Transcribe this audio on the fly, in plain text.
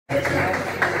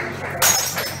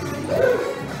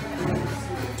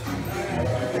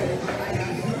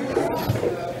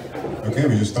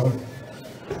just started.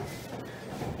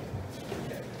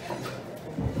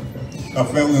 I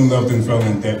fell in love and fell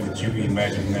in debt with you,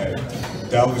 imagine that.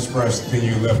 Doubt expressed, then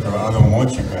you left her, I don't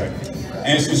want you back.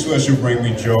 And she swears she'll bring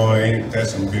me joy, ain't that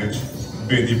some bitch?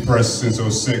 Been depressed since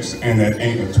 '06, and that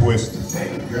ain't a twist.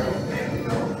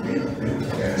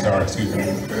 Sorry, excuse me.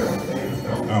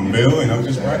 I'm Bill, and I'm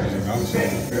just practicing, honestly.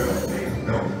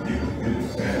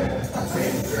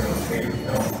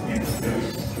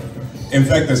 In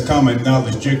fact, that's common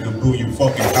knowledge, jigaboo, you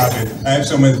fucking hobbit. I have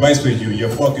some advice for you, you're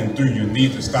fucking through, you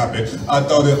need to stop it. I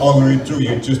thought it all the way through,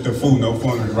 you're just a fool, no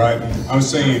fun is right. I'm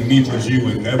saying needless, you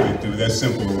would never do, that's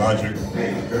simple logic.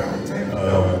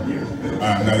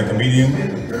 I'm not a comedian,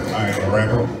 I am a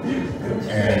rapper,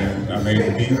 and I made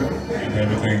the beat and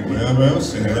everything, whatever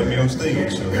else, and they let me on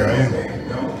stage, so here I am.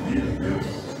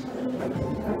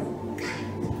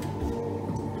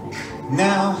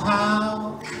 Now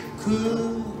how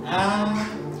could I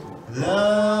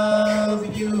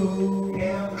love you?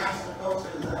 Am I supposed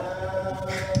to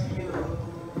love you?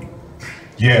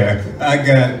 Yeah, I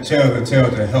got tell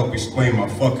to help explain my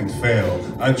fucking fail.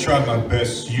 I tried my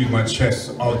best to use my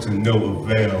chest, all to no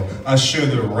avail. I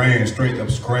should've ran, straight up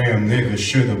scram, nigga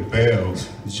should've bailed.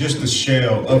 Just a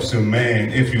shell of some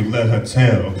man if you let her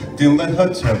tell. Then let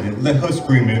her tell it, let her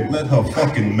scream it, let her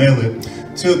fucking mail it.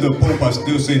 Till the Pope I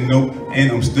still say nope,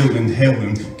 and I'm still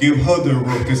inhaling. Give her the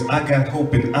rope, cause I got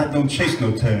hope and I don't chase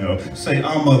no tail. Say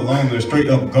I'm a loner, straight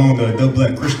up goner, the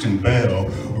black Christian Bell.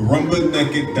 Run butt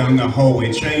naked down the hallway,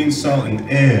 chainsaw in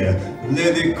air.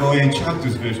 Let it go and chop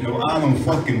this bitch, no I don't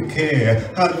fucking care.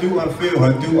 How do I feel,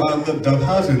 how do I look, dog,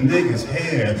 how's a nigga's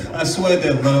hair? I swear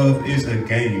that love is a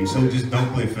game, so just don't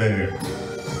play fair.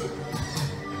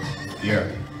 Yeah.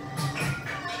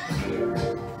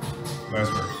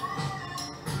 Last verse.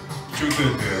 Truth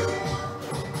is there,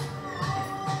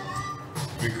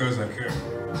 because I care.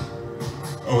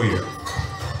 Oh yeah.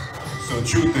 So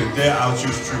truth is there, I'll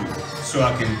choose truth, so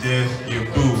I can dare your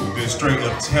boo. Then straight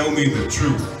up tell me the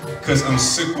truth, cause I'm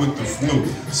sick with the flu.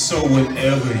 So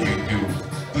whatever you do,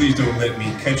 please don't let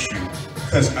me catch you.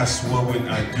 Cause I swear when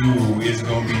I do, it's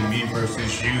gonna be me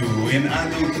versus you. And I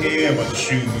don't care about the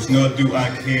shoes, nor do I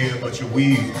care about your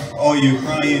weave. Or you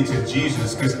crying to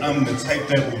Jesus, cause I'm the type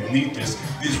that will need this.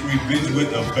 This revenge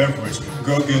with a beverage.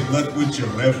 Girl, get luck with your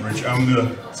leverage. I'm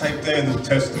the type that'll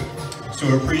test it. So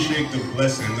appreciate the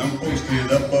blessing. I'm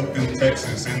posted up in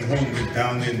Texas and holding it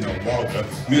down in the water.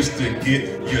 Mr.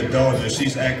 Get your daughter,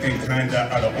 she's acting kinda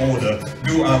out of order.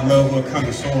 Do I love her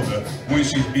kinda sorta when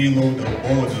she's below the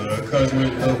border? Cause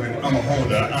with loving, I'm a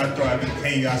holder. I thrive in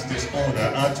chaos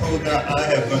disorder. I told her I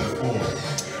have done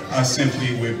before. I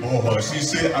simply would bore her. She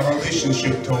said our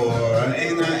relationship tore,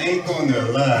 and I ain't gonna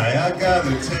lie, I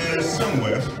gotta tear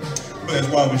somewhere. That's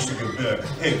why we should get better.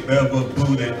 Hey, Bella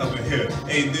Boo, that up in here.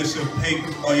 Hey, dissipate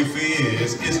all your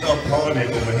fears. It's a party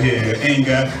over here. Ain't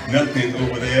got nothing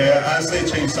over there. I say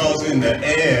chainsaws in the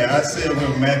air. I said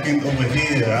we're macking over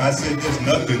here. I said there's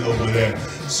nothing over there.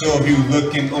 So if you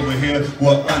looking over here,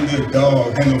 well,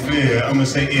 underdog, have no fear. I'ma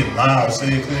say it loud,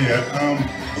 say it clear. I'm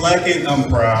black and I'm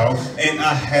proud, and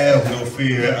I have no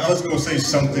fear. I was gonna say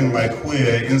something like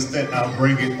queer. Instead, I'll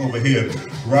bring it over here.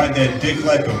 Ride that dick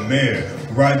like a mare.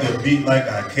 Ride the beat like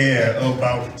I care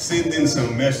about sending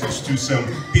some message to some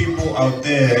people out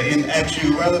there. In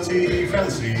actuality,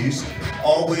 fallacies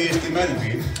always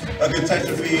thematically. A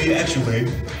catastrophe actually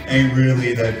ain't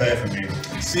really that bad for me.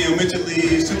 See, I'm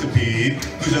mentally centipede,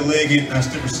 who's a leg and I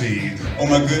still proceed. Oh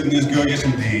my goodness, girl, yes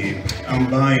indeed. I'm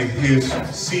buying his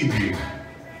CD.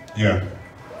 Yeah.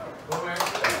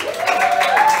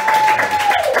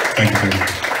 Thank you.